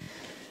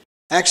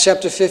Acts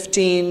chapter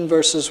 15,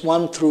 verses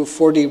 1 through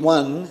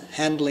 41,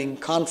 handling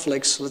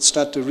conflicts. Let's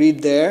start to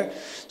read there.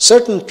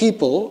 Certain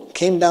people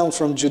came down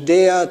from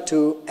Judea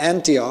to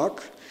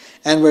Antioch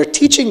and were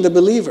teaching the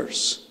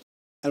believers.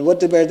 And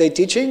what were they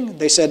teaching?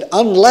 They said,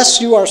 unless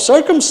you are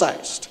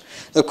circumcised,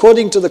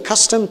 according to the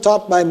custom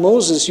taught by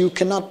Moses, you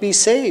cannot be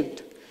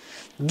saved.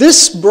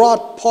 This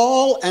brought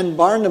Paul and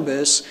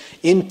Barnabas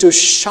into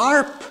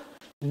sharp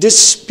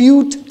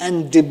dispute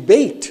and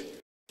debate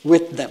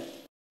with them.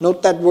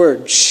 Note that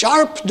word,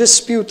 sharp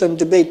dispute and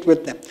debate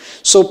with them.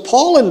 So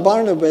Paul and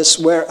Barnabas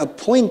were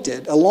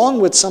appointed,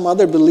 along with some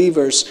other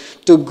believers,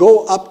 to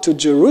go up to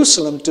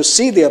Jerusalem to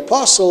see the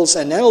apostles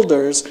and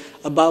elders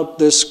about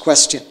this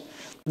question.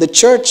 The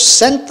church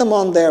sent them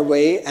on their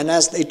way, and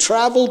as they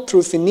traveled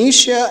through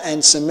Phoenicia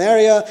and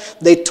Samaria,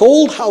 they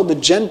told how the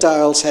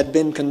Gentiles had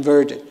been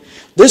converted.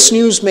 This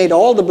news made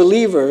all the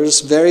believers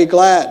very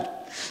glad.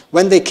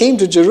 When they came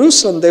to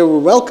Jerusalem, they were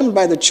welcomed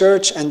by the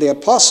church and the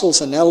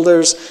apostles and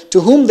elders, to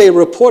whom they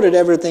reported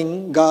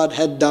everything God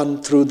had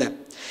done through them.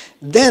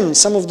 Then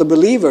some of the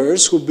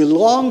believers who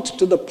belonged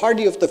to the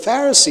party of the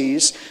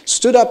Pharisees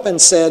stood up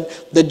and said,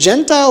 the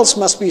Gentiles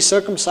must be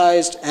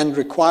circumcised and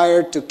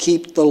required to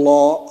keep the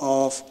law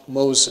of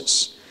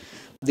Moses.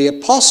 The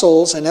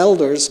apostles and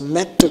elders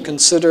met to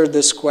consider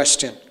this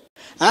question.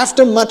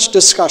 After much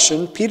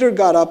discussion, Peter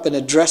got up and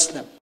addressed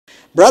them.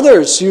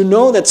 Brothers, you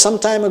know that some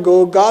time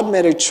ago God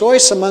made a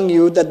choice among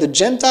you that the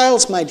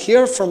Gentiles might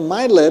hear from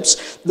my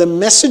lips the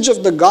message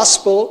of the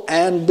gospel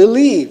and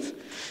believe.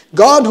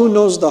 God, who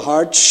knows the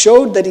heart,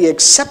 showed that he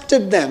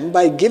accepted them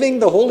by giving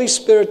the Holy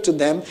Spirit to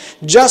them,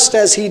 just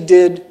as he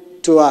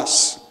did to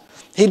us.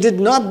 He did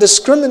not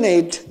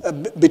discriminate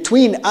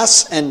between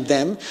us and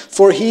them,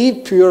 for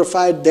he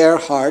purified their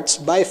hearts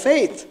by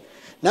faith.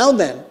 Now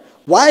then,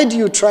 why do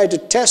you try to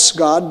test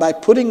God by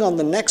putting on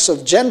the necks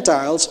of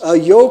Gentiles a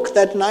yoke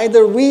that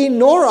neither we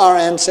nor our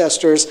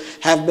ancestors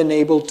have been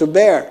able to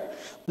bear?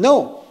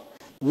 No,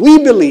 we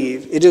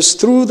believe it is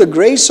through the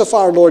grace of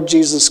our Lord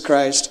Jesus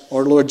Christ,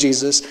 or Lord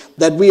Jesus,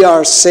 that we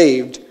are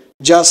saved,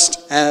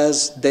 just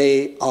as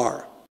they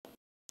are.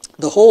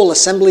 The whole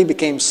assembly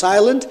became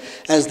silent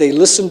as they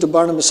listened to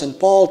Barnabas and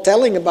Paul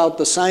telling about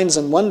the signs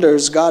and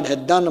wonders God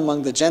had done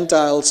among the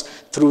Gentiles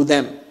through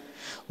them.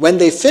 When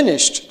they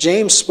finished,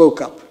 James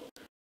spoke up.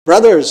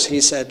 Brothers,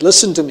 he said,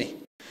 listen to me.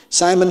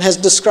 Simon has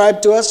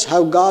described to us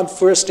how God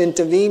first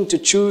intervened to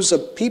choose a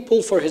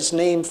people for his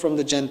name from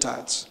the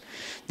Gentiles.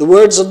 The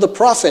words of the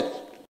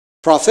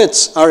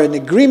prophets are in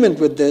agreement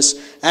with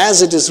this,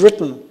 as it is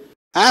written,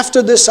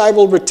 after this I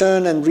will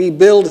return and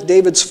rebuild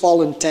David's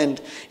fallen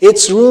tent.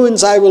 Its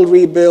ruins I will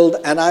rebuild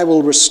and I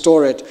will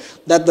restore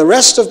it, that the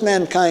rest of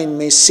mankind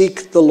may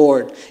seek the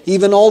Lord,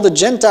 even all the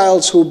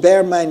Gentiles who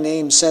bear my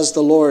name, says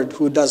the Lord,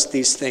 who does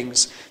these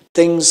things.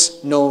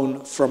 Things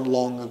known from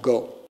long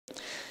ago.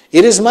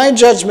 It is my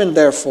judgment,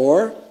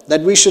 therefore,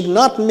 that we should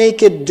not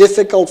make it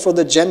difficult for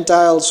the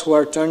Gentiles who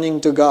are turning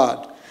to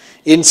God.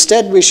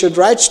 Instead, we should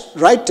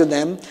write to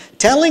them,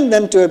 telling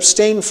them to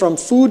abstain from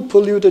food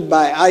polluted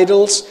by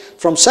idols,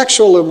 from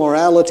sexual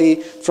immorality,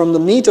 from the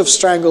meat of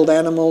strangled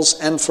animals,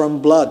 and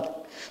from blood.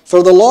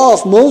 For the law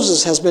of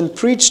Moses has been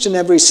preached in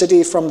every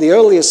city from the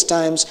earliest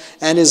times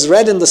and is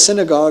read in the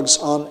synagogues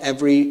on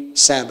every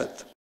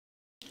Sabbath.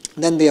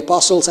 Then the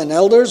apostles and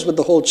elders with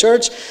the whole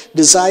church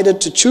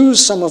decided to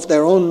choose some of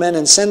their own men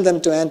and send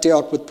them to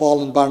Antioch with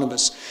Paul and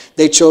Barnabas.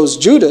 They chose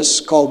Judas,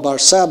 called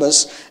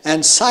Barsabbas,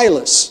 and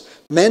Silas,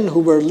 men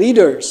who were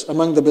leaders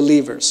among the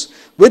believers.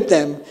 With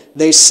them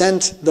they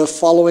sent the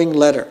following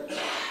letter.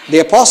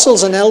 The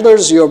apostles and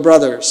elders, your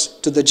brothers,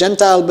 to the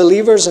Gentile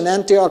believers in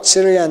Antioch,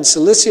 Syria, and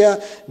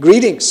Cilicia,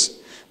 greetings.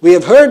 We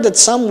have heard that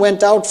some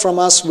went out from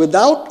us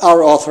without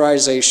our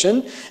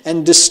authorization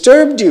and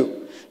disturbed you,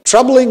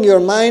 troubling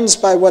your minds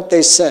by what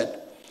they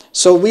said.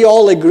 So we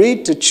all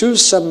agreed to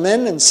choose some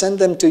men and send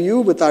them to you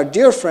with our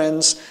dear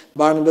friends,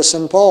 Barnabas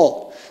and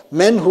Paul,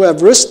 men who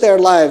have risked their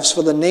lives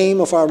for the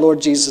name of our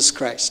Lord Jesus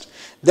Christ.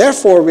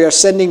 Therefore, we are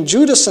sending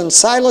Judas and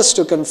Silas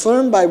to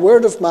confirm by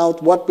word of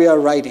mouth what we are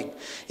writing.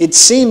 It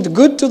seemed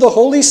good to the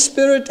Holy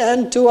Spirit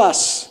and to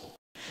us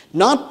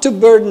not to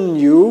burden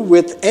you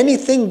with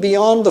anything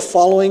beyond the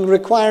following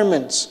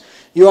requirements.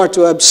 You are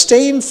to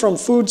abstain from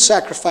food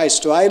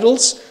sacrificed to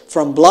idols,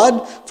 from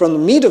blood, from the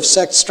meat of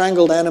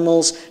strangled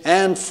animals,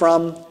 and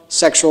from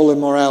sexual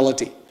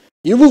immorality.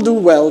 You will do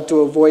well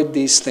to avoid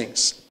these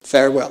things.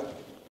 Farewell.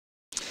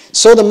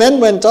 So the men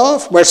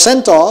were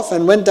sent off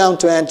and went down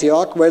to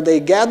Antioch, where they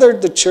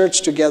gathered the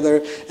church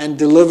together and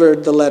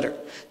delivered the letter.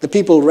 The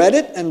people read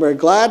it and were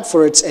glad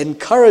for its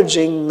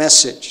encouraging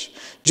message.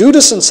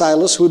 Judas and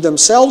Silas, who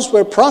themselves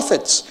were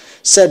prophets,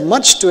 said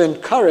much to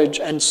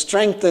encourage and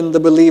strengthen the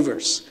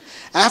believers.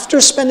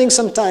 After spending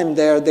some time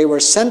there, they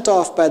were sent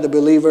off by the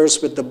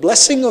believers with the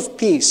blessing of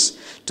peace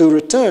to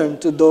return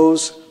to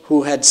those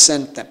who had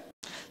sent them.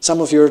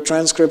 Some of your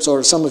transcripts,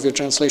 or some of your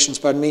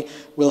translations,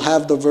 will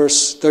have the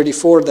verse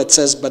 34 that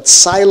says, but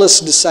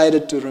Silas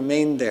decided to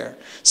remain there.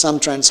 Some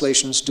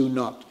translations do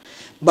not.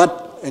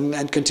 But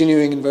and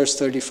continuing in verse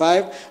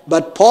 35,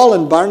 but Paul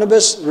and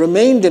Barnabas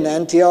remained in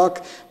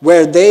Antioch,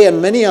 where they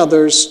and many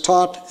others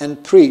taught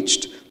and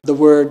preached the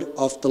word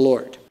of the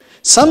Lord.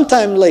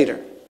 Sometime later,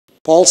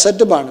 Paul said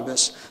to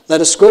Barnabas,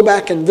 let us go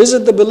back and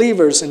visit the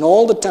believers in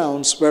all the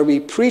towns where we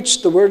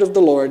preach the word of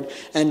the Lord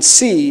and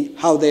see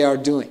how they are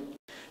doing.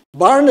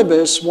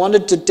 Barnabas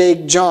wanted to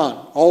take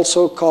John,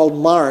 also called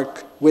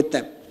Mark, with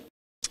them.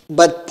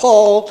 But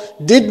Paul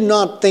did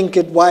not think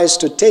it wise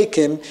to take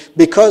him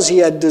because he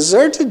had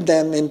deserted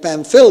them in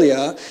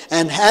Pamphylia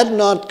and had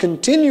not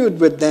continued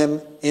with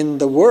them in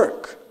the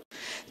work.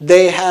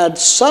 They had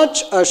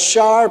such a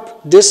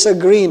sharp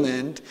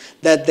disagreement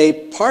that they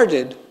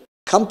parted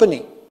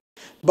company.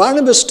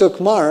 Barnabas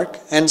took Mark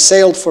and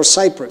sailed for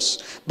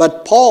Cyprus,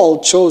 but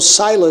Paul chose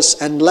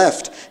Silas and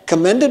left,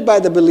 commended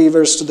by the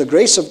believers to the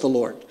grace of the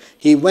Lord.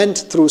 He went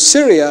through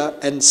Syria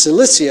and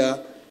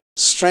Cilicia,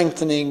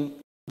 strengthening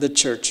the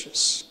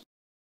churches.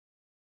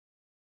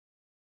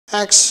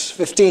 Acts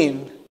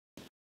 15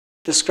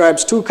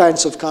 describes two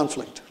kinds of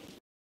conflict.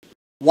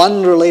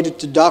 One related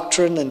to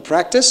doctrine and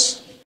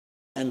practice,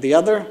 and the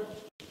other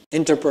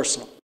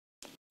interpersonal.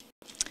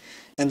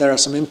 And there are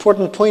some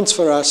important points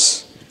for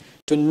us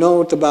to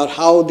note about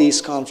how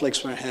these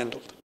conflicts were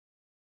handled.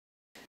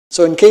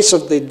 So in case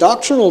of the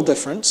doctrinal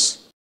difference,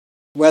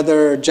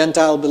 whether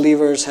Gentile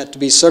believers had to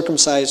be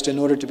circumcised in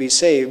order to be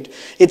saved,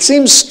 it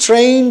seems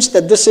strange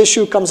that this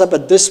issue comes up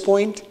at this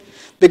point,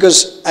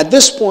 because at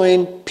this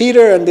point,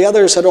 Peter and the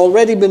others had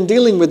already been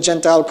dealing with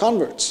Gentile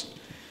converts.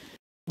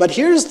 But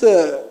here's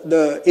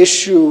the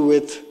issue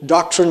with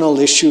doctrinal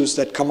issues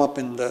that come up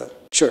in the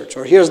church,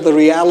 or here's the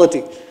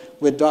reality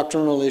with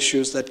doctrinal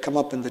issues that come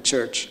up in the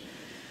church.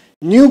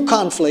 New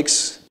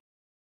conflicts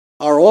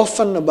are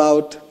often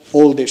about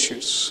old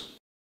issues.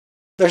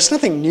 There's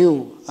nothing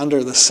new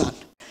under the sun.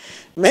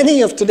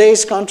 Many of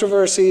today's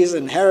controversies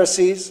and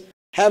heresies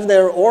have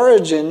their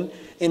origin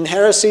in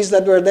heresies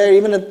that were there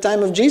even at the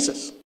time of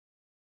Jesus.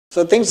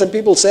 So things that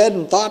people said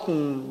and thought,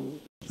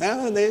 and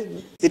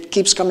it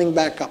keeps coming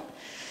back up.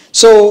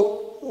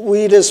 So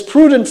it is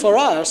prudent for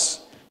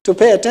us to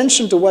pay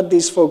attention to what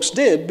these folks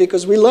did,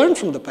 because we learn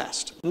from the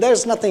past. And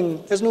there's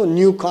no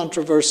new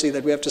controversy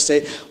that we have to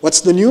say,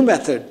 what's the new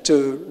method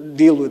to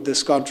deal with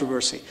this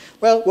controversy?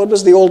 Well, what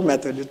was the old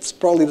method? It's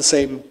probably the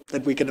same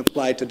that we can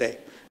apply today,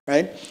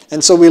 right?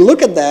 And so we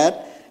look at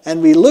that,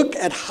 and we look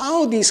at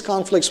how these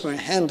conflicts were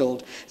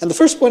handled. And the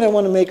first point I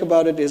want to make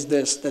about it is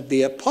this, that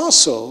the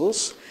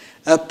apostles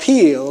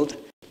appealed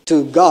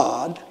to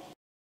God,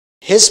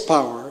 His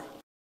power,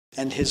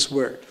 and His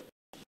word.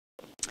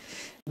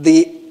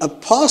 The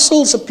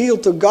apostles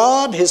appealed to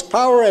God, His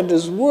power, and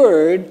His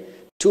word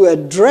to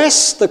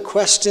address the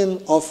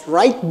question of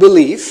right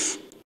belief,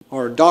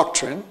 or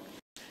doctrine,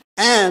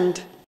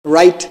 and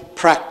right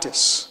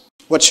practice.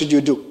 What should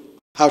you do?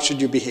 How should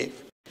you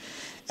behave?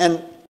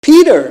 And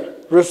Peter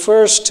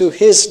refers to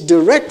his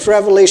direct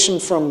revelation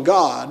from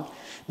God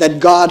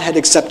that God had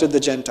accepted the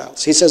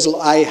Gentiles. He says,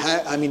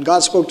 God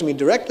spoke to me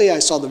directly, I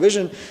saw the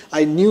vision,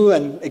 I knew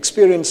and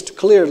experienced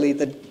clearly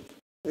that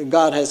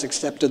God has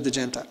accepted the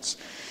Gentiles.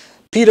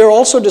 Peter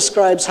also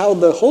describes how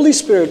the Holy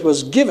Spirit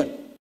was given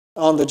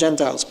on the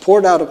Gentiles,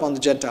 poured out upon the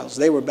Gentiles.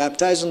 They were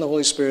baptized in the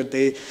Holy Spirit.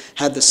 They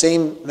had the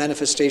same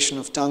manifestation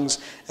of tongues.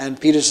 And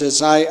Peter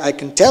says, I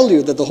can tell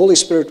you that the Holy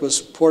Spirit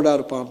was poured out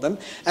upon them.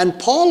 And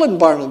Paul and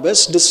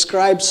Barnabas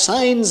describe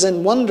signs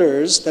and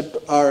wonders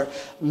that are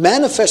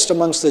manifest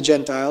amongst the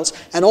Gentiles.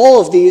 And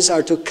all of these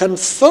are to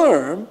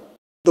confirm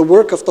the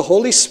work of the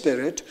Holy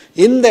Spirit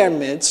in their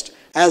midst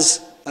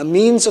as a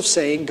means of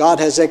saying God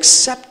has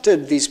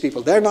accepted these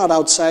people. They're not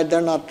outside,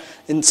 they're not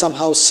in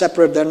somehow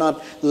separate, they're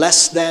not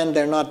less than,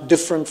 they're not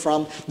different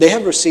from. They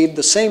have received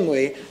the same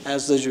way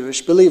as the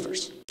Jewish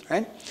believers.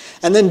 Right?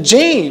 And then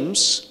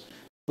James,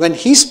 when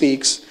he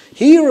speaks,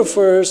 he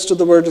refers to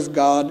the word of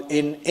God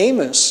in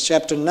Amos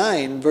chapter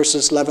 9,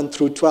 verses 11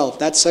 through 12.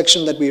 That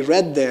section that we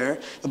read there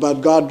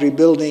about God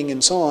rebuilding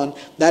and so on,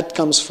 that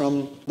comes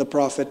from the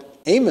prophet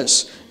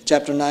Amos.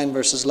 Chapter 9,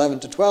 verses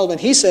 11 to 12.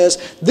 And he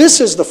says, this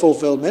is the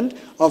fulfillment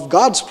of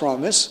God's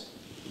promise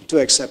to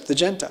accept the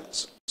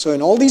Gentiles. So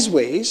in all these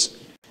ways,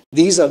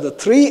 these are the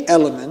three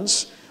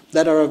elements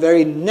that are a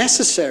very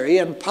necessary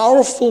and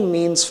powerful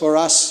means for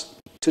us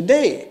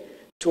today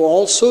to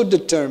also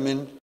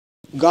determine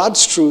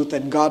God's truth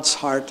and God's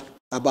heart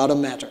about a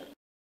matter.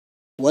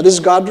 What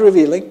is God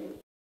revealing?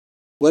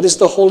 What is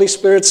the Holy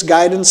Spirit's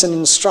guidance and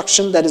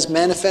instruction that is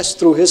manifest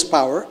through His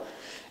power?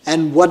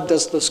 And what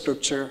does the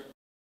Scripture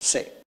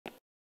say?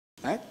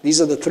 Right? These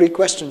are the three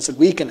questions that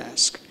we can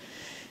ask.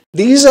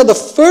 These are the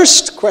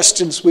first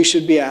questions we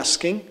should be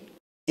asking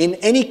in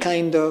any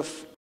kind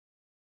of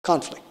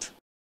conflict,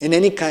 in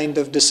any kind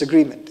of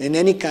disagreement, in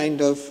any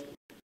kind of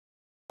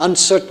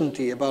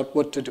uncertainty about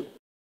what to do.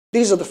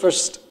 These are the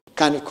first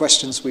kind of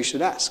questions we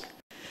should ask.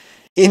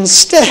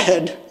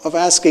 Instead of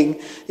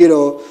asking,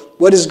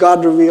 what is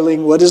God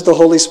revealing, what is the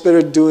Holy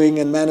Spirit doing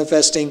and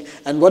manifesting,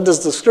 and what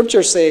does the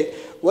Scripture say,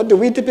 what do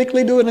we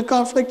typically do in a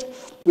conflict?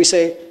 We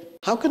say,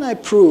 how can I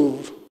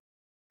prove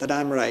that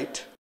I'm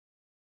right?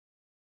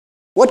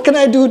 What can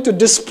I do to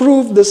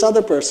disprove this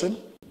other person?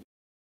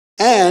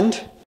 And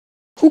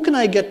who can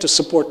I get to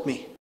support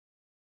me?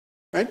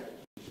 Right?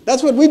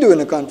 That's what we do in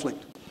a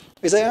conflict.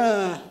 We say,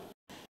 I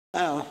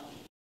don't know.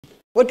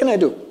 What can I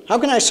do? How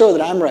can I show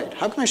that I'm right?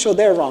 How can I show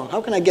they're wrong?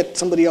 How can I get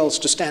somebody else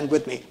to stand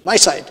with me? My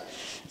side.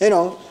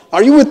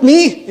 Are you with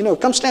me?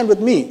 Come stand with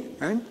me.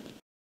 Right?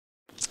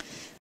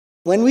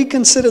 When we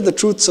consider the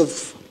truths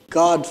of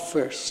God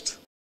first,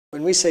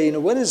 when we say,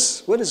 what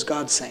is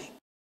God saying?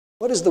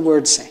 What is the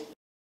Word saying?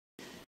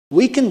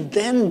 We can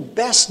then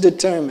best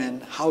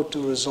determine how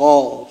to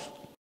resolve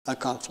a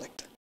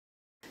conflict.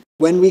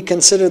 When we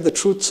consider the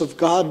truths of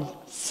God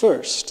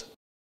first,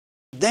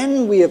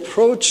 then we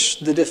approach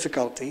the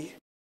difficulty,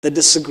 the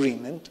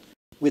disagreement,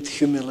 with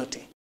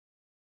humility.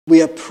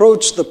 We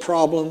approach the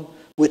problem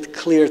with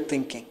clear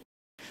thinking.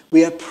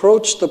 We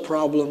approach the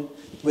problem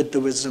with the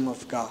wisdom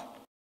of God.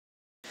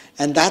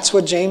 And that's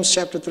what James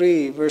chapter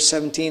 3, verse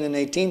 17 and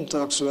 18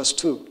 talks to us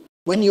too.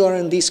 When you are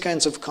in these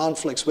kinds of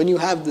conflicts, when you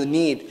have the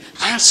need,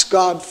 ask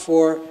God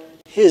for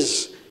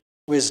His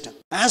wisdom.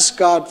 Ask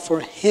God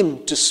for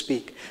Him to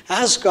speak.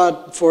 Ask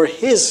God for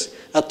His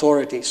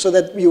authority so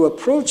that you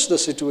approach the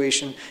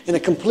situation in a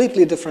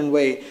completely different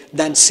way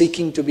than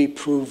seeking to be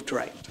proved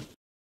right.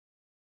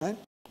 Right?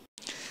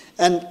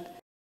 And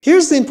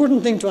here's the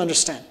important thing to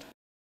understand.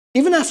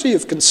 Even after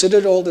you've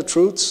considered all the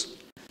truths,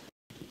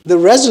 the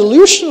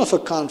resolution of a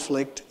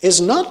conflict is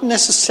not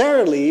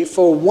necessarily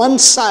for one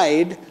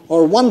side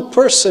or one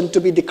person to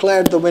be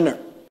declared the winner.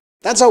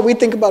 That's how we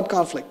think about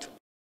conflict,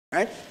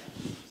 right?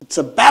 It's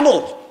a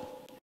battle,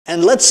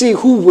 and let's see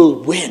who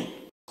will win,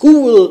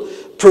 who will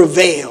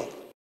prevail,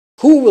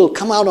 who will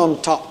come out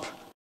on top.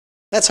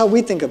 That's how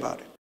we think about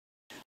it.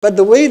 But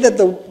the way that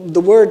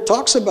the Word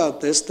talks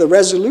about this, the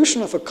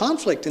resolution of a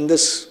conflict in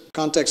this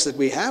context that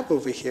we have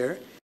over here,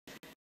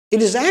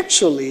 it is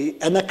actually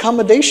an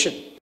accommodation,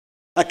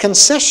 a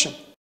concession,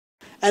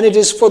 and it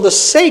is for the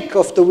sake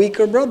of the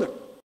weaker brother.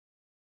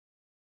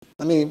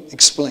 Let me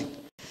explain.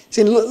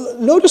 See,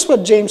 notice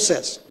what James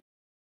says.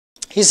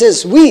 He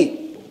says,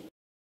 we,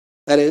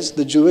 that is,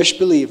 the Jewish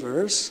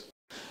believers,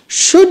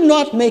 should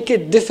not make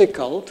it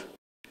difficult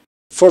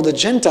for the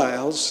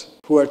Gentiles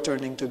who are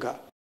turning to God.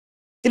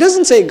 He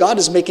doesn't say God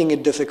is making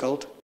it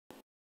difficult.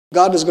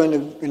 God is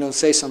going to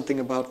say something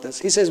about this.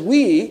 He says,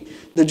 we,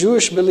 the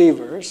Jewish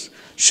believers,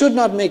 should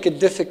not make it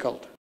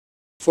difficult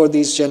for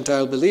these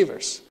Gentile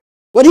believers.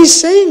 What he's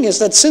saying is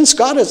that since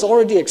God has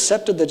already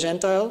accepted the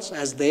Gentiles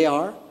as they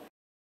are,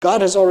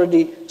 God has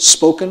already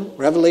spoken,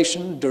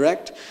 revelation,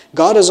 direct.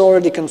 God has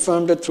already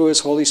confirmed it through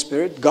His Holy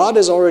Spirit. God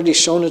has already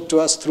shown it to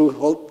us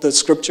through the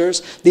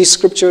Scriptures. These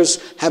Scriptures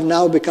have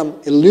now become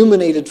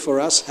illuminated for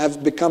us,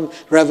 have become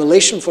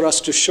revelation for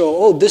us to show,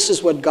 oh, this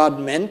is what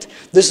God meant,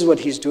 this is what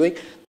He's doing.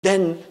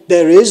 Then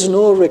there is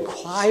no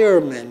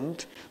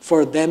requirement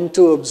for them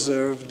to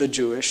observe the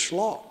Jewish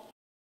law.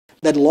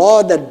 That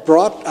law that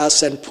brought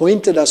us and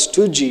pointed us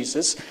to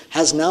Jesus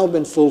has now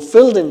been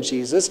fulfilled in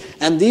Jesus,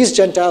 and these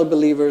Gentile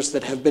believers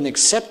that have been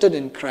accepted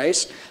in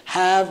Christ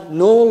have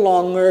no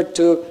longer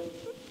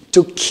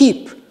to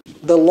keep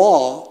the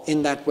law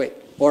in that way,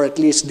 or at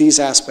least these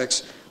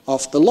aspects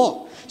of the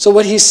law. So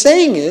what he's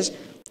saying is,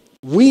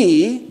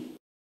 we,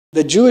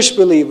 the Jewish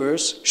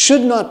believers,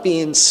 should not be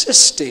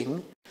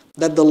insisting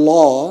that the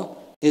law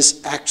is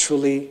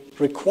actually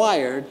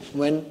required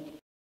when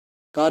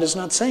God is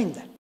not saying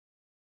that.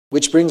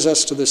 Which brings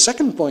us to the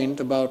second point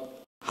about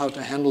how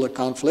to handle a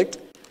conflict.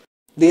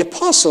 The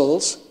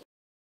apostles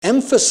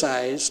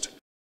emphasized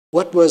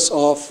what was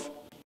of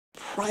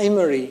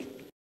primary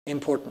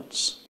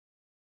importance.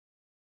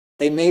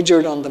 They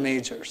majored on the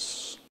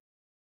majors.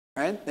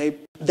 Right?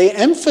 They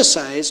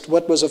emphasized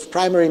what was of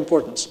primary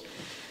importance.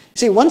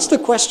 See, once the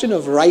question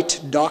of right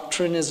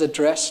doctrine is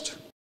addressed,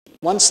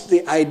 once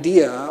the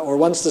idea or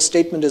once the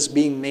statement is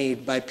being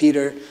made by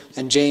Peter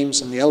and James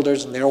and the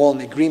elders, and they're all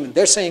in agreement,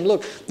 they're saying,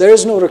 look, there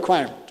is no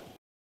requirement.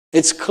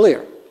 It's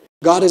clear.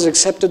 God has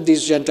accepted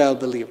these Gentile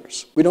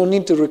believers. We don't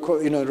need to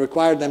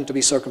require them to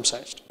be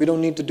circumcised. We don't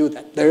need to do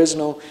that. There is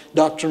no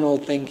doctrinal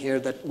thing here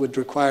that would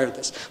require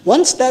this.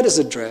 Once that is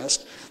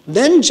addressed,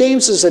 then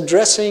James is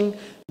addressing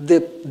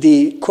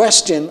the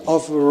question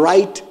of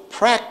right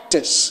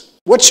practice.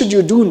 What should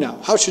you do now?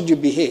 How should you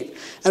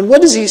behave? And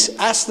what does he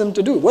ask them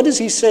to do? What does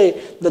he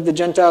say that the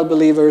Gentile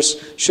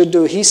believers should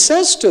do? He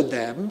says to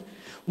them,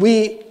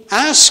 we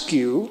ask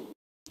you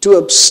to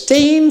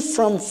abstain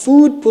from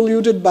food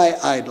polluted by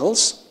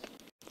idols,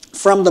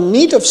 from the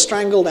meat of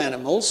strangled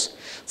animals,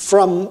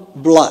 from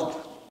blood.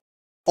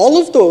 All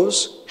of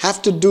those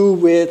have to do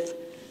with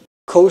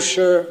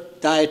kosher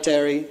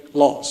dietary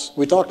laws.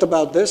 We talked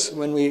about this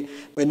when we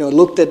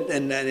looked at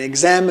and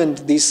examined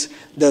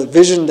the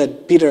vision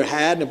that Peter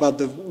had about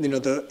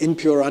the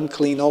impure,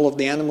 unclean, all of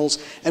the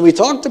animals. And we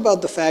talked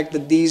about the fact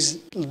that these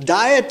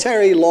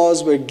dietary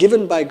laws were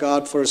given by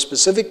God for a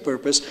specific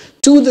purpose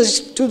to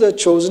the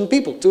chosen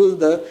people, to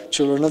the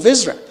children of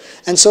Israel.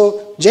 And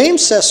so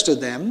James says to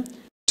them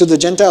to the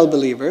Gentile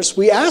believers,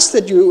 we ask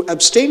that you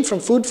abstain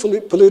from food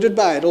polluted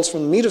by idols,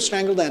 from the meat of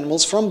strangled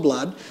animals, from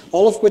blood,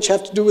 all of which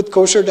have to do with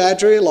kosher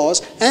dietary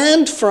laws,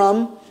 and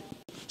from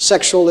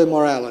sexual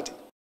immorality.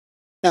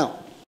 Now,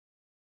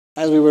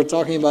 as we were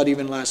talking about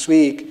even last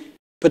week,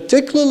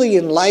 particularly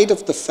in light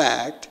of the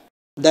fact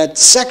that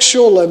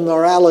sexual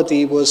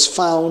immorality was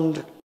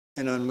found,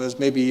 and was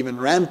maybe even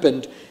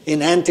rampant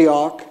in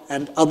Antioch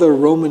and other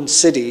Roman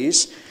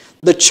cities,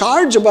 the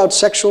charge about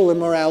sexual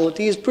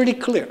immorality is pretty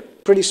clear,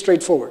 pretty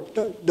straightforward.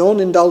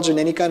 Don't indulge in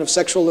any kind of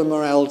sexual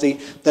immorality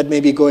that may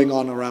be going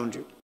on around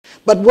you.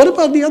 But what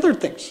about the other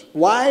things?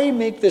 Why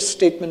make this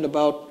statement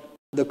about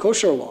the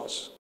kosher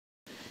laws?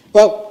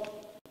 Well,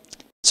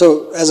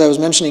 so as I was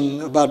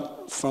mentioning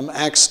about from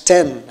Acts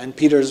 10 and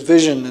Peter's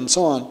vision and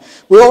so on,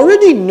 we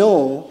already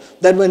know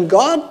that when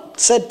God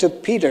said to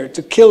Peter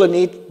to kill and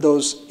eat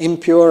those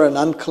impure and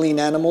unclean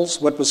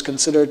animals, what was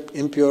considered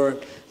impure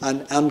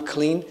and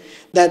unclean,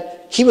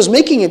 that he was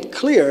making it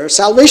clear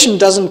salvation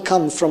doesn't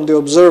come from the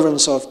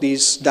observance of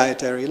these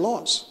dietary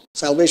laws.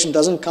 Salvation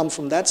doesn't come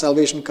from that.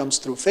 Salvation comes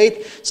through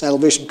faith.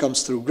 Salvation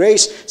comes through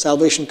grace.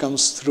 Salvation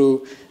comes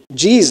through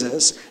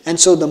Jesus. And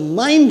so the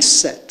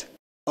mindset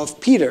of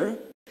Peter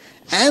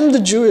and the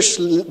Jewish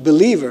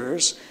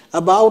believers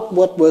about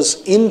what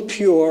was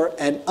impure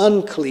and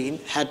unclean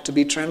had to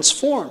be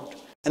transformed.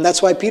 And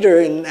that's why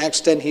Peter in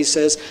Acts 10, he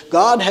says,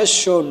 God has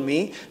shown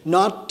me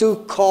not to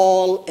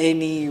call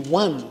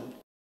anyone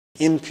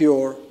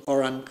impure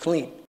or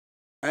unclean.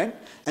 Right?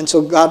 And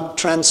so God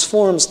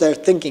transforms their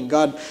thinking.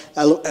 God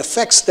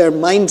affects their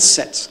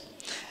mindsets.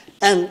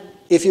 And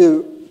if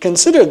you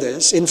consider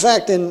this, in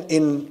fact,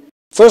 in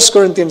 1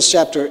 Corinthians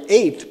chapter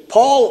 8,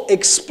 Paul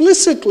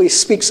explicitly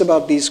speaks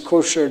about these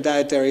kosher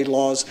dietary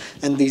laws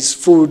and these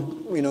food,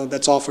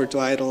 that's offered to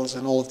idols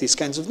and all of these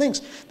kinds of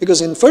things.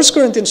 Because in 1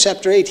 Corinthians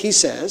chapter 8, he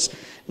says,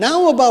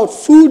 now about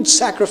food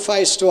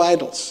sacrificed to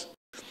idols.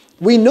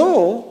 We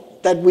know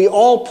that we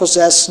all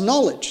possess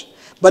knowledge,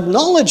 but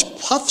knowledge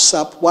puffs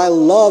up while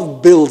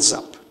love builds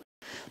up.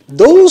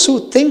 Those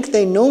who think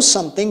they know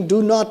something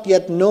do not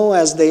yet know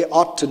as they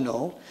ought to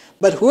know,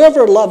 but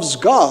whoever loves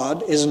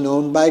God is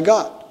known by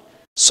God.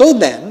 So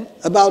then,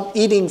 about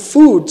eating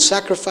food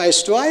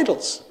sacrificed to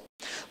idols.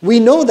 We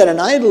know that an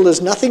idol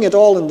is nothing at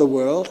all in the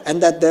world,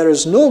 and that there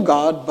is no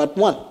God but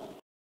one.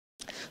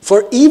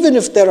 For even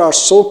if there are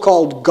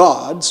so-called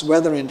gods,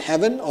 whether in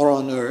heaven or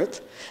on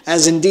earth,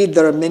 as indeed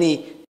there are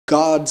many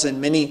gods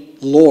and many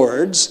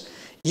lords,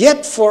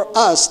 yet for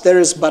us there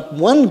is but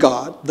one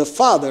God, the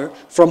Father,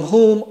 from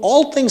whom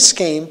all things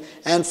came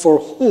and for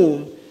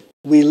whom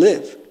we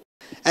live.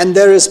 And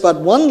there is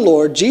but one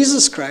Lord,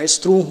 Jesus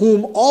Christ, through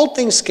whom all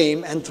things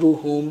came and through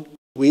whom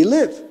we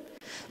live.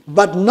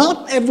 But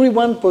not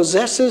everyone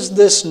possesses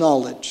this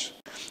knowledge.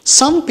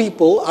 Some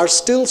people are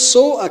still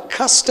so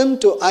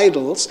accustomed to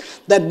idols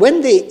that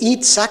when they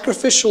eat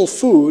sacrificial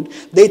food,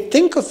 they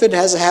think of it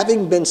as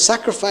having been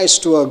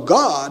sacrificed to a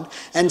god,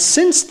 and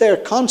since their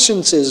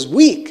conscience is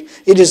weak,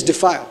 it is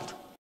defiled.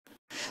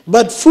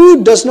 But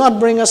food does not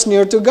bring us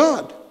near to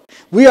God.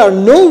 We are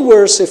no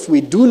worse if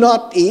we do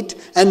not eat,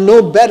 and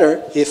no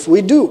better if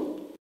we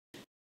do.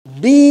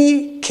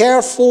 Be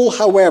careful,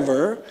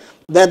 however,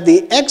 that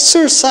the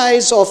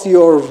exercise of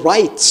your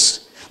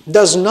rights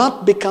does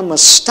not become a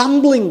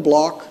stumbling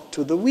block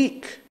to the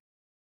weak.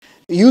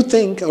 You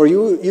think, or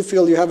you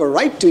feel you have a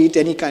right to eat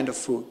any kind of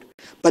food,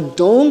 but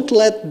don't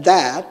let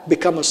that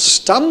become a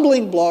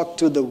stumbling block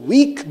to the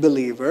weak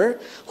believer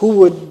who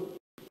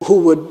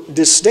would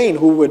disdain,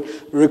 who would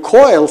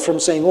recoil from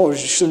saying, oh, you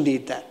shouldn't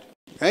eat that.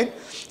 Right?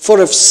 For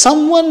if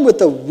someone with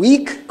a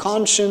weak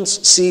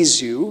conscience sees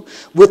you,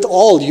 with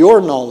all your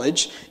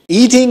knowledge,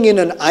 eating in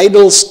an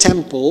idol's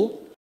temple,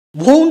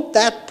 won't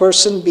that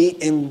person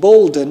be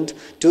emboldened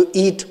to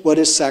eat what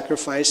is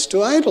sacrificed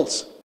to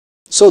idols?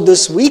 So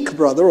this weak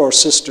brother or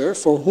sister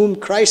for whom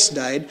Christ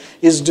died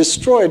is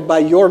destroyed by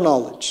your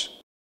knowledge.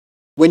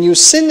 When you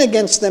sin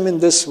against them in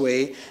this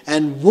way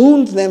and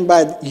wound them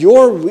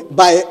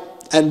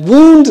and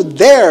wound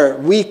their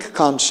weak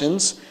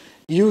conscience,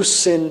 you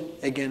sin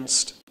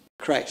against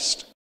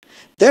Christ.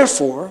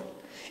 Therefore,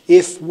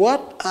 if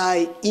what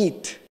I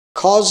eat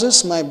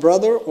causes my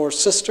brother or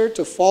sister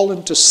to fall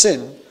into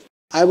sin,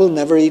 I will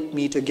never eat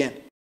meat again,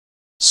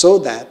 so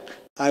that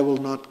I will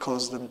not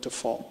cause them to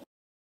fall.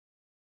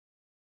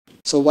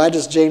 So why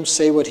does James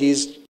say what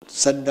he's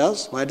said and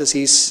does? Why does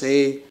he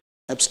say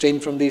abstain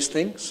from these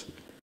things?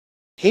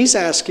 He's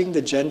asking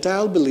the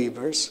Gentile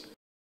believers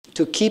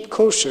to keep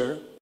kosher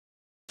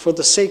for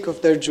the sake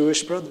of their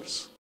Jewish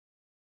brothers.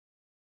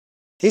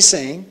 He's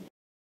saying,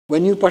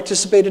 when you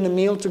participate in a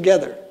meal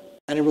together,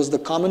 and it was the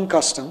common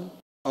custom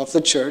of the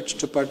church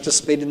to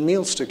participate in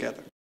meals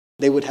together,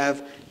 they would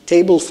have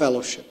table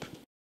fellowship.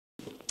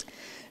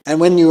 And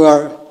when you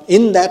are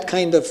in that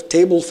kind of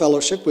table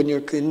fellowship, when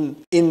you're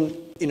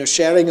in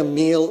sharing a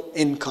meal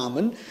in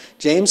common,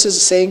 James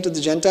is saying to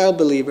the Gentile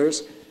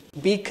believers,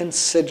 be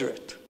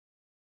considerate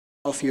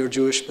of your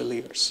Jewish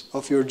believers,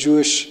 of your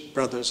Jewish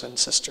brothers and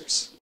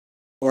sisters.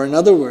 Or in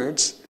other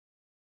words,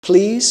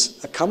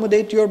 please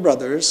accommodate your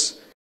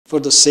brothers for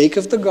the sake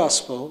of the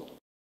gospel,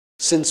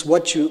 since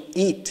what you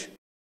eat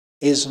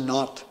is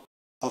not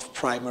of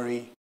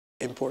primary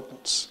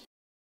importance.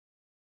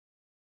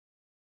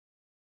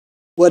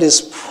 What is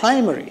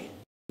primary,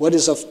 what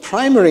is of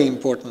primary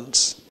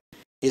importance,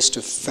 is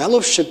to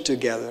fellowship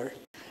together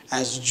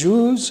as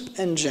Jews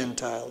and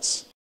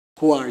Gentiles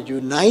who are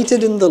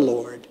united in the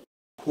Lord,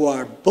 who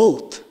are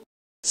both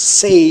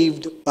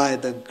saved by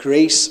the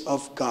grace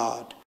of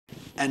God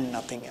and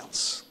nothing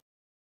else.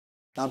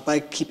 Not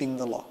by keeping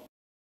the law.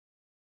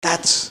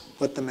 That's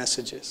what the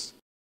message is.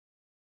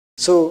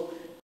 So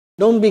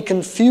don't be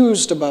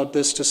confused about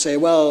this to say,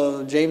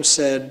 well, James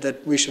said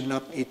that we should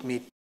not eat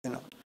meat,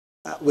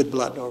 with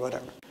blood or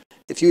whatever.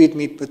 If you eat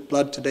meat with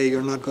blood today,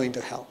 you're not going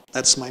to hell.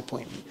 That's my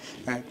point.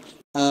 Right?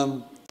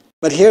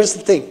 But here's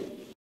the thing.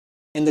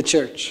 In the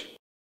church,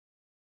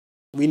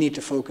 we need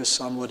to focus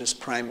on what is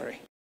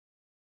primary.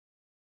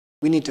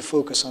 We need to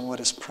focus on what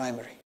is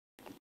primary.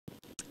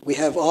 We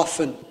have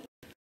often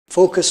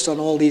focused on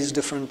all these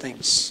different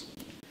things.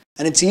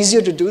 And it's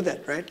easier to do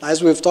that, right?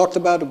 As we've talked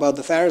about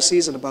the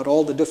Pharisees and about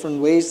all the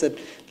different ways that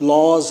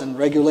laws and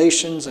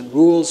regulations and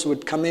rules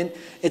would come in,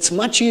 it's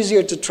much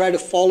easier to try to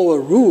follow a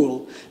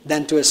rule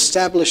than to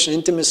establish an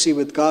intimacy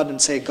with God and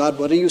say, God,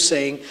 what are you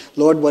saying?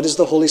 Lord, what is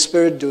the Holy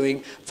Spirit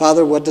doing?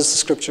 Father, what does the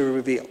Scripture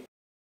reveal?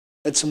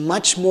 It's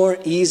much more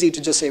easy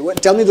to just say,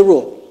 tell me the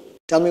rule.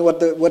 Tell me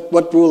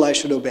what rule I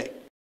should obey.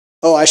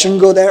 Oh, I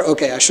shouldn't go there?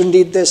 Okay. I shouldn't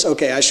eat this?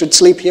 Okay. I should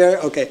sleep here?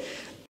 Okay.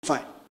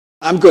 Fine.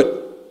 I'm good.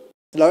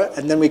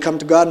 And then we come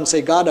to God and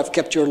say, God, I've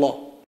kept your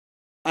law.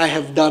 I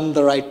have done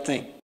the right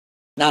thing.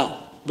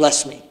 Now,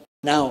 bless me.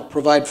 Now,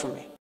 provide for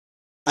me.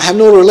 I have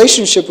no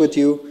relationship with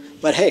you,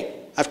 but hey,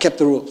 I've kept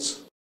the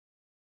rules.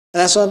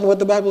 And that's not what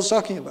the Bible is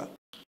talking about.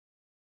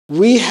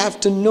 We have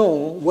to know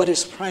what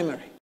is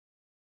primary.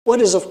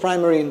 What is of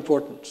primary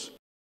importance?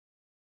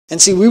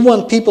 And see, we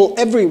want people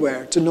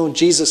everywhere to know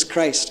Jesus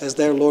Christ as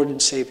their Lord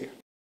and Savior.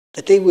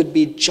 That they would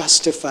be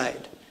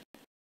justified,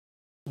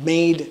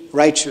 made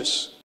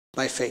righteous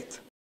by faith.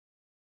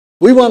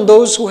 We want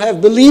those who have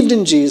believed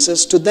in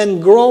Jesus to then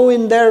grow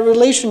in their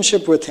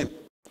relationship with Him,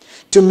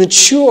 to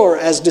mature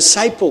as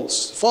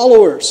disciples,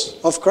 followers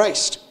of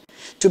Christ,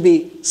 to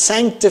be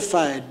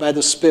sanctified by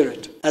the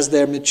Spirit as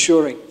they're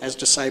maturing as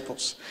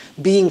disciples,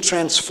 being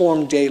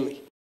transformed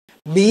daily,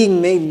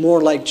 being made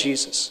more like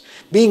Jesus,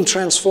 being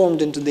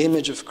transformed into the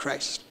image of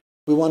Christ.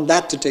 We want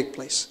that to take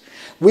place.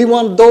 We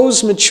want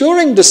those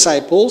maturing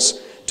disciples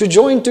to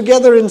join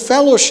together in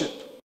fellowship,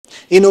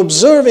 in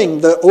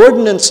observing the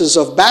ordinances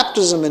of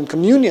baptism and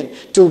communion,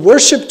 to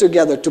worship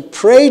together, to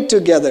pray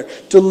together,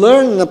 to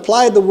learn and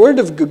apply the Word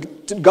of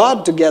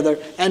God together,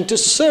 and to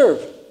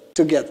serve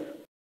together.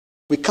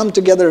 We come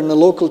together in the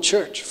local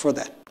church for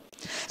that.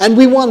 And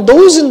we want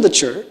those in the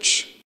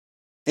church,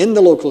 in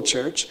the local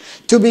church,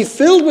 to be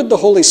filled with the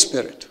Holy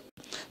Spirit,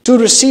 to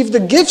receive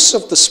the gifts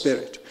of the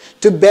Spirit,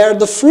 to bear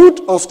the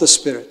fruit of the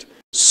Spirit,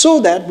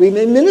 so that we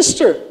may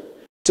minister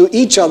to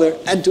each other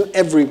and to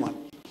everyone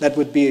that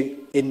would be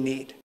in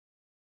need.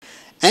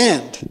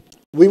 And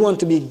we want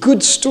to be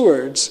good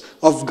stewards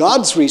of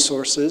God's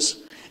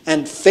resources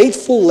and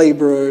faithful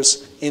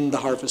laborers in the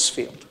harvest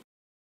field.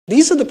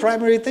 These are the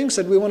primary things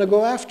that we want to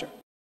go after.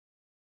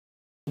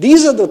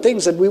 These are the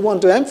things that we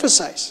want to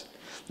emphasize.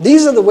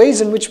 These are the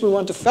ways in which we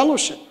want to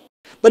fellowship.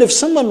 But if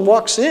someone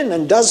walks in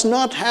and does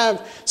not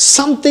have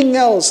something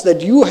else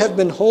that you have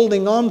been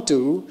holding on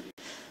to,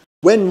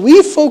 when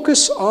we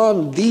focus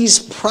on these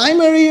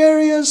primary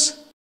areas,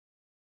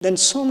 then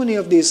so many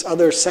of these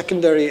other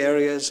secondary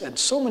areas and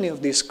so many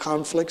of these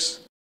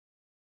conflicts,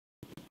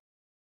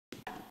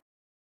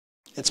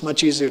 it's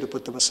much easier to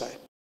put them aside.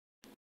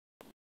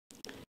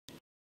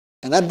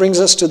 And that brings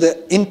us to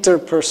the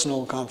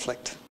interpersonal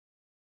conflict.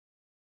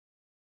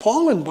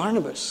 Paul and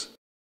Barnabas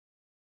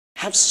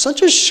have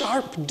such a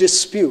sharp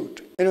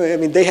dispute. Anyway, I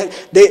mean,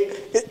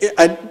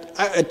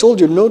 I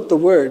told you, note the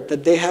word,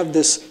 that they have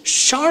this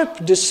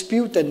sharp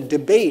dispute and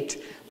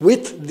debate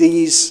with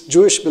these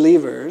Jewish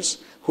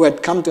believers who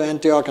had come to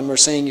Antioch and were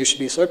saying you should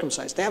be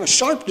circumcised. They have a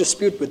sharp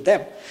dispute with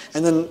them.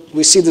 And then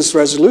we see this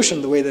resolution,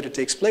 the way that it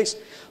takes place.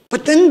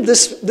 But then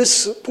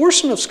this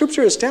portion of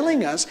Scripture is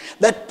telling us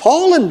that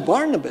Paul and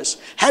Barnabas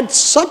had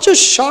such a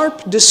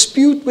sharp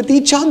dispute with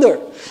each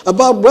other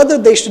about whether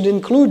they should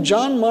include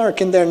John Mark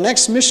in their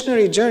next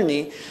missionary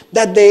journey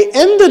that they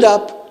ended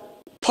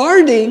up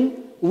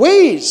parting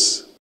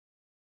ways.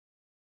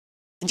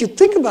 And you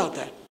think about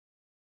that.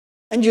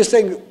 And you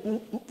think,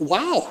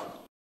 wow.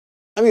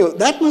 I mean,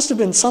 that must have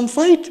been some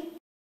fight.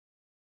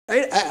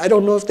 I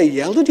don't know if they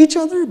yelled at each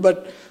other,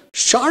 but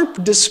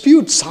sharp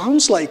dispute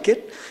sounds like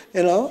it,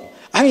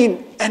 I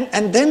mean,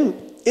 and then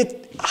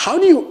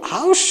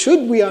how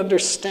should we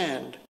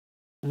understand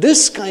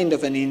this kind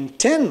of an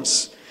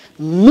intense,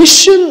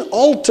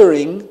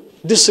 mission-altering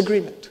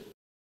disagreement?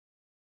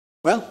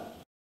 Well,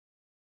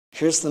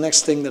 here's the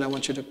next thing that I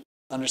want you to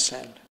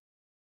understand.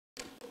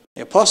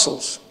 The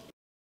apostles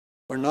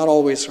were not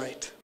always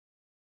right.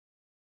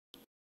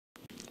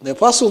 The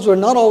apostles were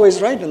not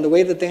always right in the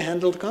way that they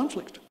handled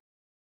conflict.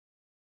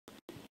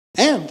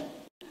 And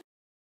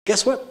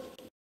guess what?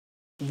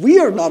 we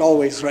are not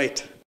always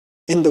right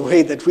in the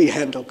way that we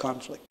handle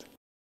conflict.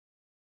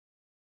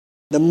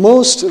 The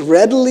most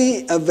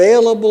readily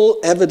available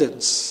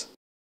evidence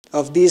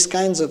of these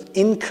kinds of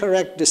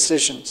incorrect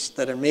decisions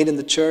that are made in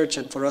the church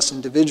and for us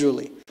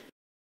individually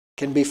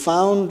can be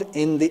found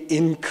in the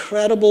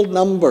incredible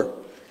number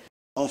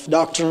of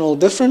doctrinal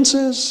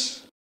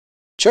differences,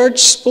 church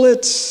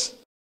splits,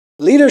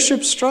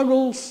 leadership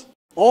struggles,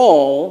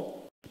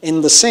 all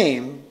in the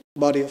same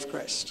body of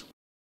Christ.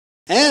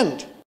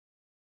 And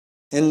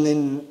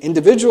in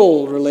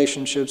individual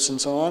relationships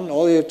and so on,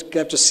 all you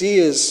have to see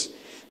is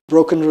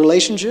broken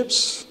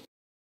relationships,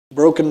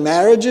 broken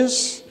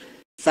marriages,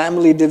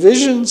 family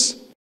divisions,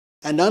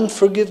 and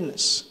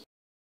unforgiveness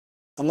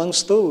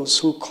amongst those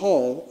who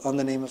call on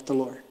the name of the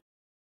Lord.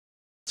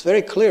 It's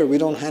very clear we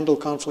don't handle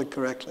conflict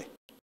correctly.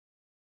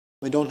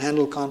 We don't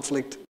handle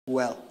conflict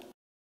well.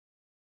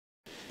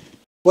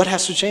 What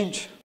has to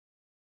change?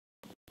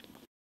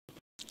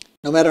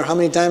 No matter how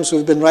many times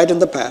we've been right in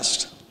the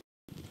past,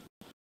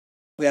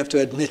 we have to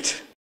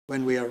admit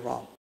when we are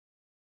wrong.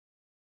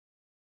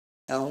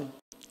 Now,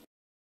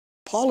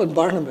 Paul and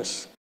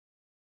Barnabas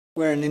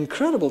were an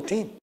incredible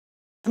team.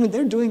 I mean,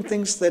 they're doing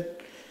things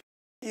that,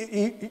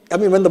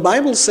 when the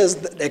Bible says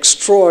that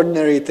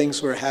extraordinary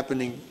things were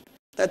happening,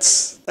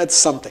 that's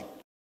something,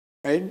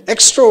 right?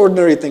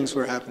 Extraordinary things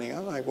were happening.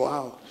 I'm like,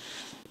 wow.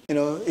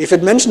 If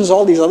it mentions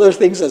all these other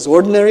things as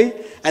ordinary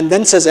and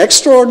then says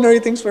extraordinary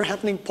things were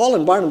happening, Paul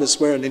and Barnabas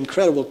were an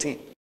incredible team.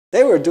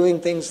 They were doing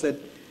things that,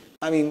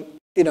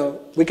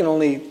 we can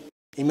only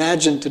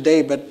imagine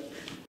today, but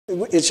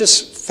it's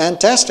just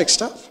fantastic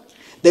stuff.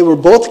 They were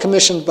both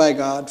commissioned by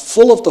God,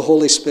 full of the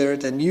Holy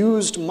Spirit, and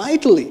used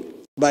mightily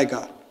by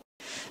God.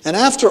 And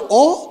after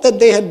all that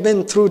they had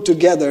been through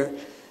together,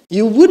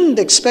 you wouldn't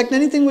expect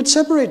anything would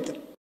separate them.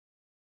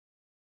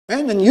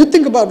 Right? And you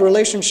think about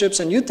relationships,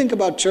 and you think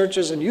about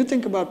churches, and you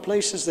think about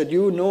places that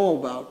you know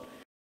about,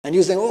 and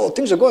you think, oh,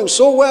 things are going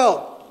so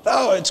well.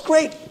 Oh, it's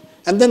great.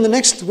 And then the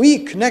next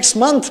week, next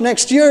month,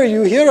 next year,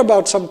 you hear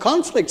about some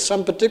conflict,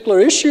 some particular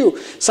issue,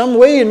 some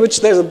way in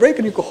which there's a break,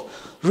 and you go,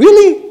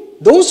 really?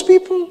 Those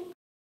people?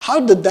 How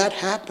did that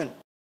happen?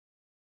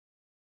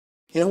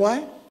 You know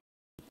why?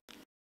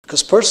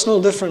 Because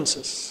personal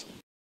differences,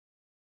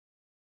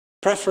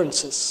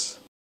 preferences,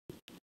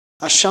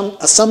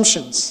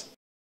 assumptions,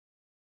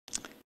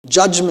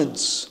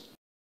 judgments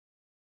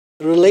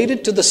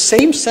related to the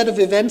same set of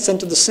events and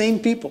to the same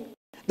people.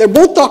 They're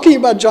both talking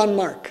about John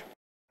Mark.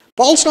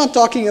 Paul's not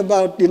talking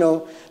about,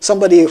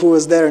 somebody who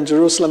was there in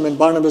Jerusalem, and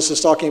Barnabas is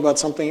talking about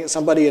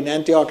somebody in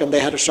Antioch, and they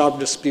had a sharp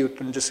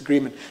dispute and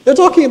disagreement. They're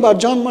talking about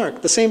John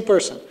Mark, the same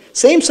person.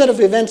 Same set of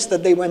events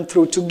that they went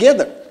through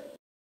together.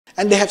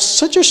 And they have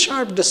such a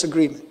sharp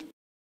disagreement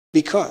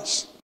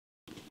because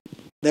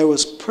there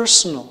was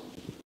personal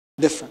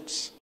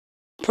difference,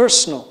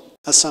 personal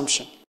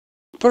assumption,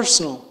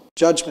 personal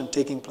judgment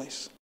taking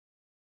place.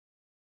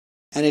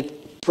 And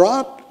it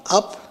brought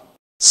up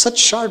such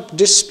sharp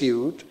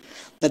dispute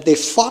that they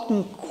fought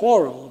and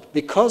quarreled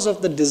because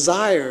of the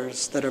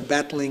desires that are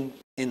battling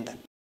in them.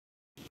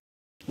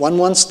 One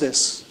wants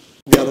this,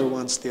 the other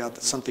wants the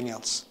other, something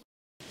else.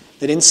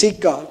 They didn't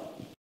seek God.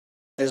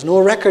 There's no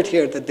record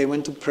here that they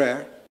went to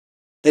prayer.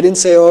 They didn't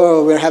say,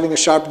 oh, we're having a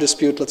sharp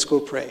dispute, let's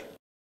go pray.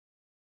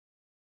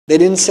 They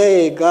didn't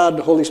say, God,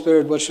 Holy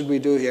Spirit, what should we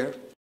do here?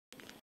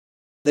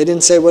 They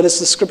didn't say, what is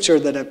the scripture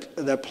that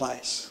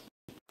applies?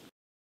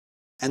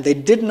 And they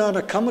did not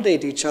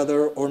accommodate each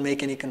other or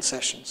make any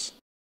concessions.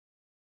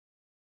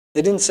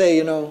 They didn't say,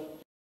 all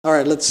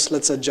right,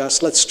 let's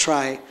adjust, let's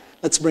try,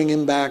 let's bring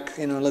him back,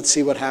 let's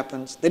see what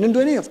happens. They didn't do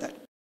any of that.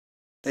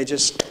 They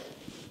just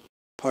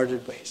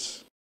parted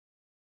ways.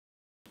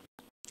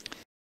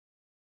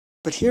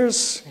 But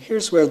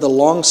here's where the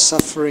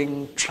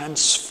long-suffering,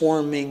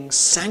 transforming,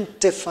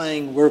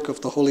 sanctifying work of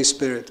the Holy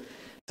Spirit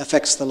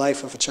affects the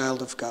life of a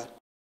child of God.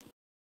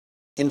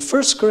 In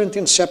 1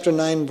 Corinthians chapter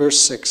 9, verse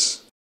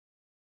 6,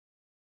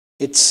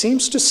 it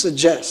seems to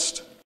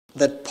suggest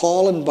that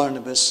Paul and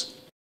Barnabas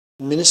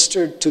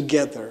ministered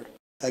together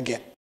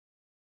again.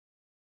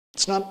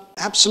 It's not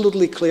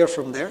absolutely clear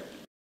from there,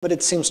 but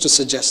it seems to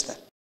suggest that.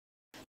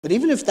 But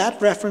even if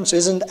that reference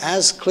isn't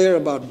as clear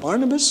about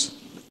Barnabas,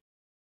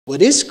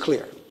 what is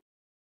clear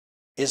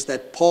is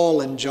that Paul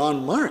and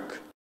John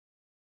Mark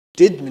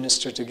did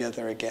minister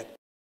together again.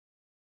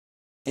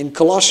 In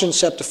Colossians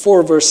chapter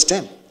 4, verse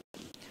 10,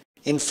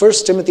 in 1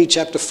 Timothy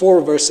chapter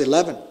 4, verse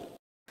 11,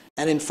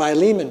 and in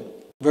Philemon,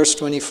 verse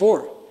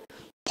 24,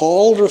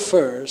 Paul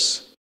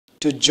refers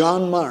to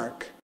John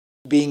Mark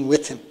being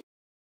with him.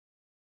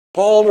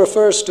 Paul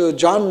refers to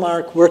John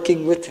Mark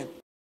working with him.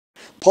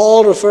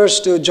 Paul refers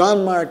to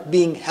John Mark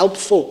being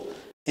helpful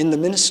in the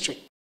ministry.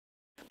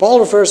 Paul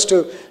refers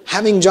to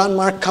having John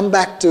Mark come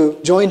back to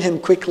join him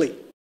quickly.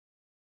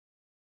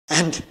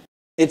 And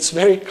it's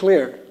very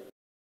clear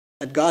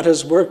that God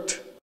has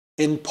worked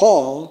in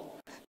Paul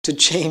to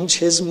change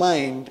his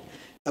mind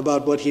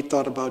about what he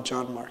thought about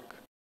John Mark.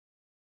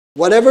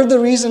 Whatever the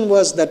reason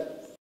was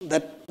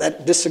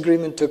that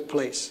disagreement took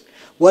place,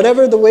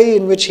 whatever the way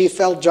in which he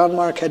felt John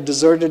Mark had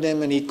deserted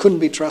him and he couldn't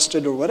be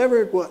trusted or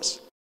whatever it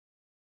was,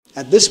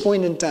 at this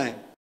point in time,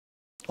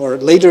 or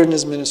later in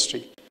his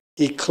ministry,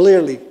 he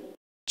clearly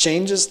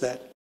changes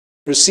that,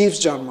 receives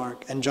John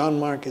Mark, and John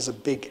Mark is a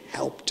big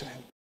help to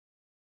him.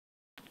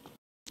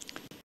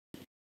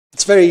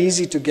 It's very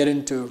easy to get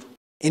into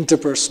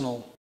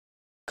interpersonal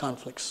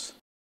conflicts.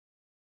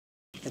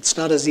 It's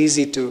not as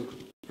easy to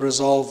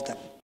resolve them.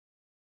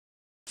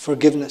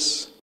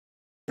 Forgiveness,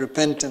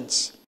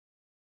 repentance,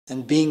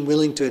 and being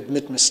willing to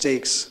admit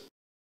mistakes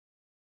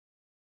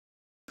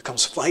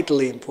becomes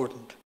vitally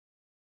important.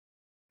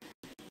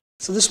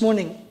 So this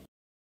morning,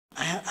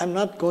 I'm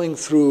not going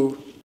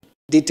through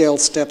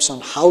detailed steps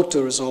on how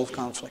to resolve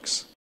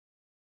conflicts.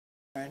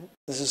 Right?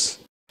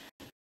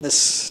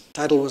 This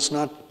title was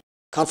not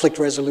conflict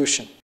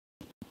resolution.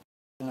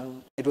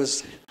 It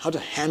was how to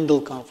handle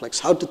conflicts,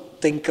 how to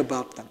think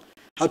about them,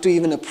 how to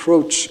even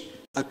approach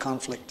a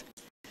conflict.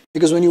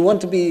 Because when you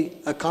want to be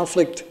a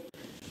conflict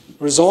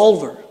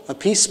resolver, a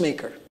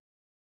peacemaker,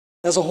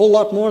 there's a whole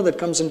lot more that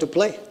comes into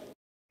play.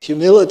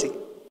 Humility,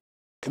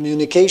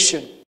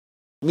 communication,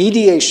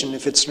 mediation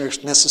if it's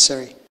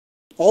necessary.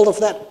 All of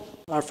that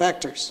are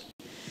factors.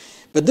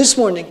 But this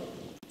morning,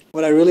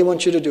 what I really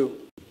want you to do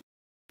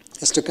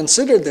is to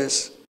consider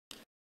this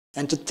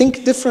and to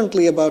think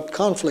differently about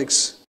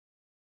conflicts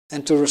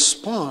and to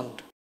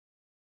respond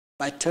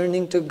by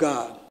turning to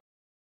God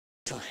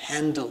to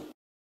handle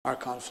our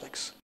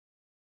conflicts.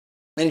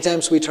 Many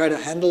times we try to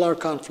handle our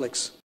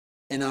conflicts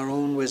in our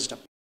own wisdom,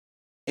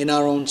 in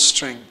our own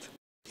strength,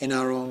 in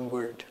our own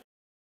word.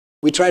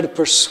 We try to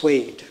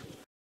persuade.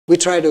 We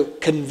try to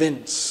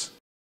convince.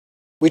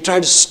 We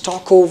try to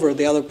stalk over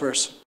the other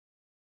person.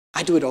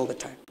 I do it all the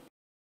time.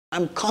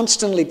 I'm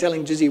constantly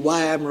telling Jizzy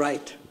why I'm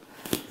right.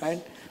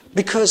 Right?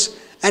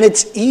 And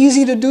it's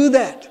easy to do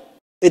that.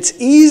 It's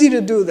easy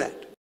to do that.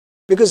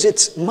 Because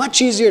it's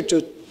much easier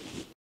to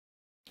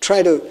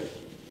try to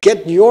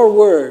get your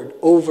word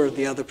over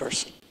the other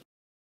person.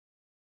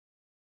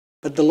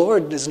 But the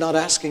Lord is not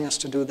asking us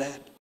to do that.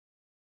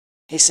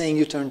 He's saying,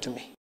 you turn to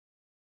me.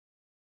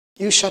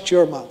 You shut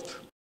your mouth.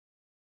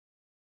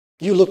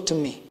 You look to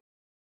me.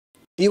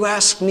 You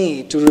ask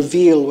me to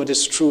reveal what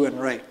is true and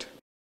right.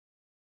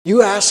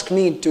 You ask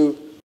me to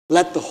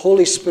let the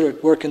Holy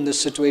Spirit work in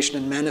this situation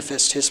and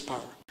manifest His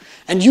power.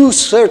 And you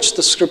search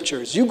the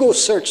Scriptures. You go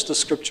search the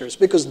Scriptures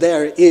because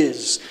there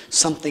is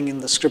something in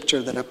the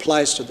Scripture that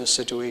applies to this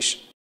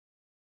situation.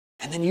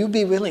 And then you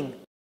be willing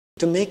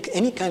to make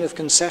any kind of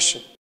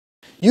concession.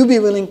 You be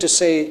willing to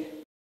say,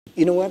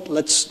 you know what,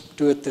 let's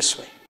do it this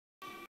way.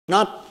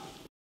 Not,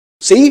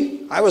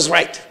 see, I was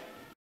right.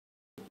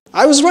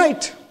 I was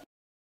right.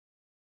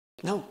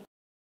 No.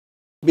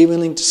 Be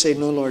willing to say,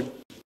 no, Lord,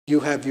 you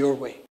have your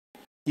way.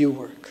 You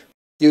work.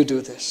 You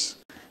do this.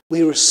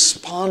 We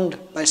respond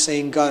by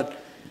saying, God,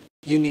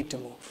 you need to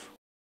move.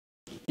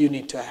 You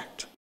need to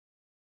act.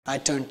 I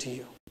turn to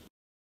you.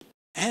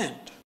 And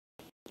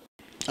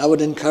I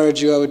would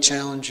encourage you, I would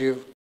challenge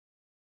you,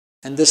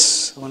 and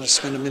this, I want to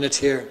spend a minute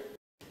here,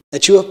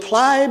 that you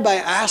apply by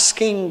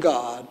asking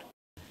God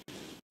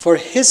for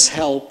His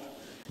help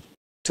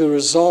to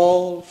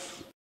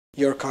resolve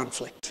your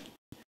conflict.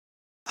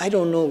 I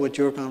don't know what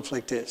your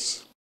conflict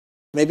is.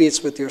 Maybe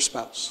it's with your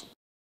spouse.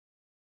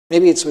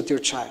 Maybe it's with your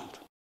child.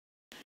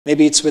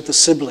 Maybe it's with a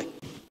sibling.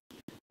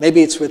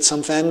 Maybe it's with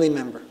some family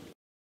member.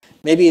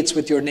 Maybe it's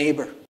with your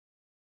neighbor.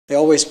 They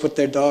always put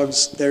their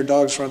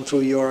dogs run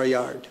through your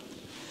yard.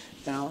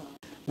 You know?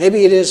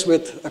 Maybe it is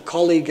with a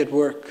colleague at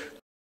work.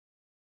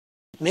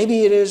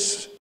 Maybe it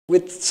is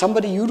with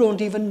somebody you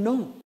don't even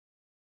know.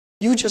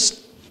 You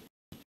just,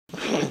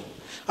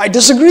 I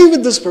disagree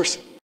with this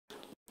person.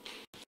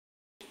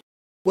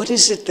 What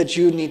is it that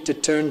you need to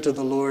turn to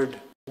the Lord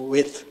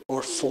with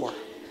or for?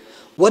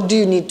 What do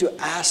you need to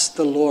ask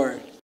the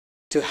Lord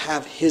to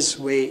have His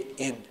way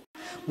in?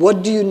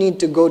 What do you need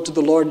to go to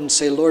the Lord and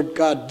say, Lord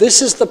God,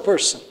 this is the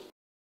person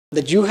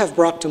that you have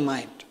brought to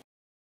mind.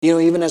 You know,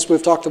 even as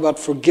we've talked about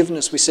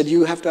forgiveness, we said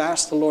you have to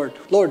ask the Lord,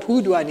 Lord,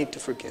 who do I need to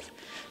forgive?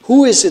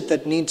 Who is it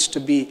that needs to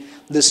be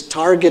this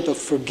target of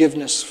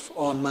forgiveness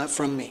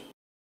from me?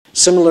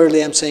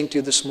 Similarly, I'm saying to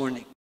you this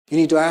morning, you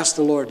need to ask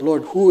the Lord,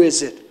 Lord, who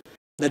is it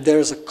that there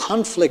is a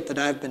conflict that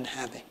I've been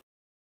having?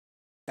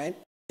 Right?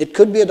 It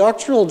could be a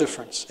doctrinal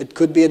difference. It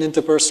could be an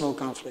interpersonal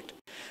conflict.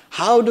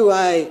 How do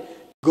I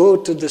go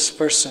to this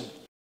person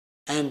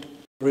and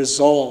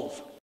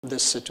resolve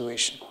this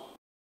situation?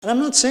 And I'm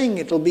not saying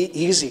it'll be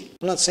easy.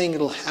 I'm not saying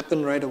it'll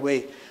happen right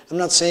away. I'm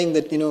not saying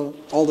that,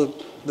 all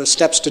the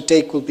steps to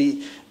take will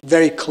be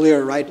very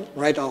clear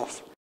right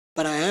off.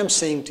 But I am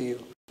saying to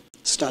you,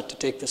 start to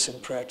take this in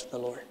prayer to the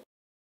Lord.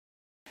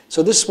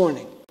 So this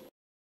morning,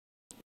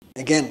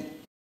 again,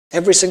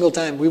 every single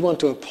time we want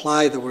to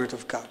apply the Word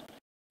of God.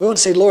 We want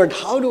to say, Lord,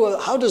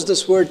 how does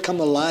this Word come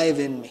alive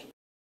in me?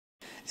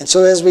 And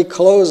so as we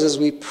close, as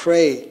we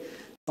pray,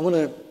 I want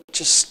to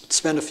just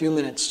spend a few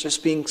minutes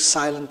just being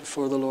silent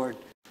before the Lord.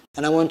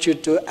 And I want you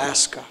to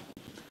ask God,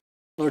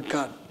 Lord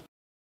God,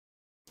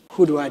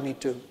 who do I need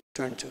to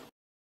turn to?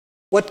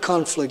 What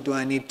conflict do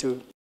I need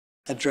to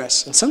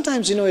address. And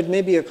sometimes, it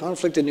may be a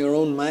conflict in your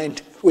own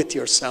mind with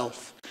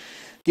yourself.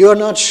 You are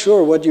not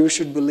sure what you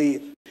should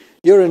believe.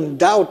 You're in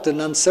doubt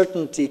and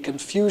uncertainty,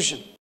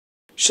 confusion.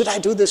 Should I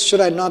do this?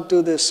 Should I not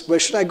do this? Where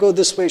should I go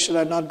this way? Should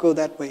I not go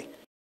that way?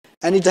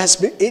 And it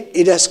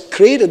has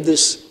created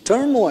this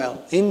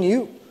turmoil in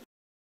you.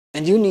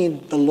 And you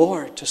need the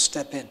Lord to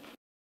step in,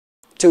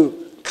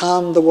 to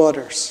calm the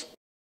waters,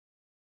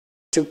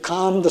 to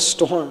calm the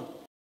storm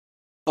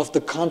of the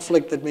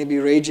conflict that may be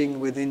raging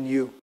within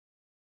you.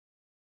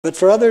 But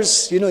for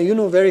others, you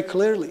know very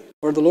clearly,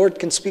 or the Lord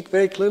can speak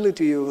very clearly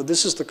to you,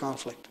 this is the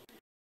conflict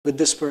with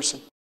this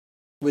person,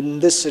 within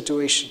this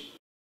situation,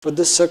 for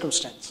this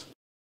circumstance.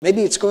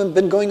 Maybe it's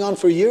been going on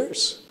for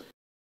years.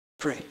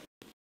 Pray.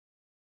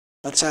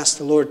 Let's ask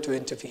the Lord to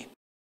intervene.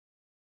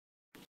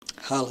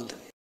 Hallelujah.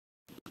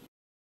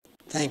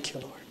 Thank you,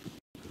 Lord.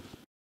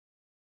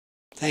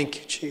 Thank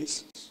you,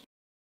 Jesus.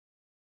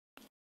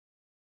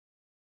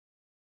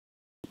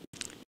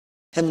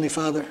 Heavenly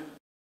Father,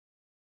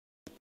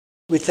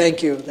 we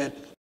thank you that,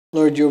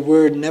 Lord, your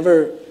word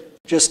never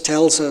just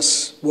tells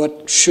us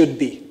what should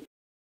be,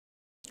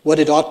 what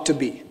it ought to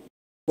be,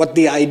 what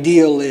the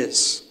ideal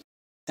is,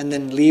 and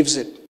then leaves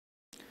it.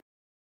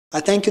 I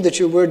thank you that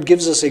your word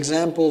gives us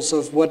examples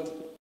of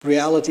what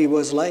reality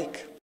was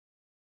like,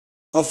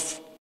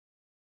 of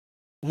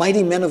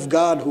mighty men of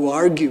God who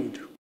argued,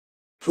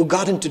 who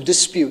got into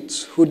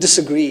disputes, who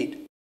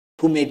disagreed,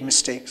 who made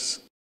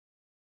mistakes.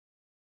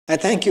 I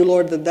thank you,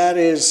 Lord, that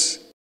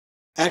is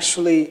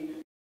actually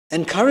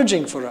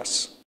encouraging for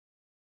us,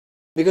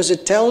 because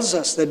it tells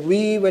us that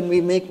we, when we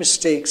make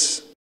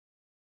mistakes,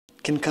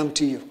 can come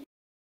to you,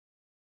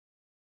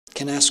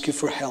 can ask you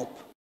for help,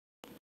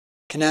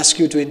 can ask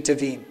you to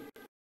intervene.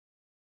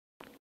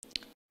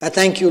 I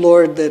thank you,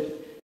 Lord, that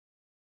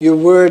your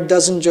word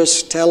doesn't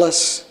just tell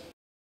us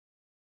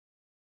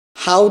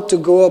how to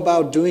go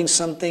about doing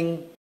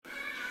something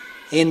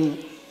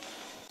in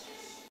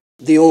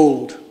the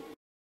old.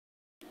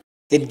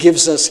 It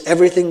gives us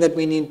everything that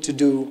we need to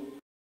do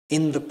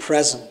in the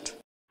present,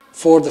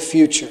 for the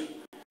future,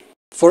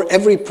 for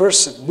every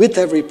person, with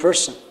every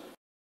person.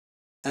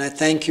 And I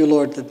thank you,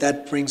 Lord,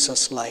 that brings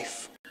us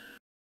life.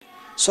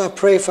 So I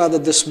pray, Father,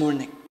 this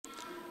morning,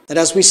 that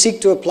as we seek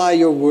to apply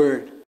your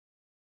word,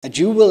 that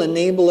you will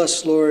enable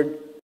us, Lord,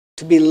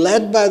 to be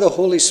led by the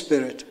Holy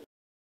Spirit,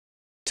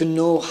 to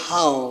know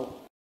how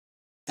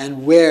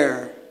and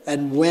where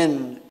and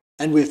when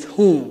and with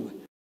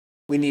whom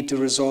we need to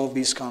resolve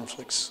these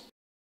conflicts.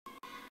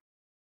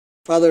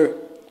 Father,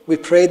 we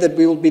pray that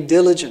we will be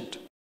diligent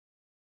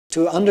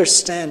to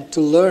understand,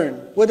 to learn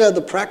what are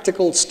the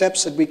practical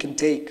steps that we can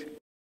take.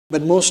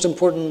 But most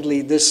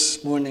importantly,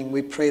 this morning,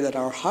 we pray that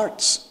our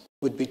hearts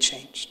would be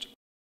changed.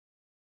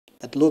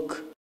 That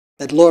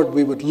Lord,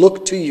 we would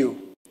look to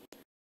you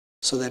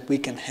so that we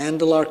can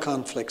handle our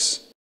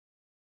conflicts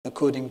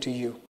according to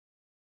you,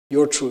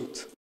 your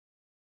truth,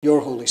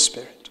 your Holy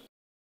Spirit.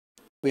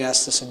 We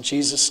ask this in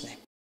Jesus' name.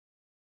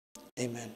 Amen.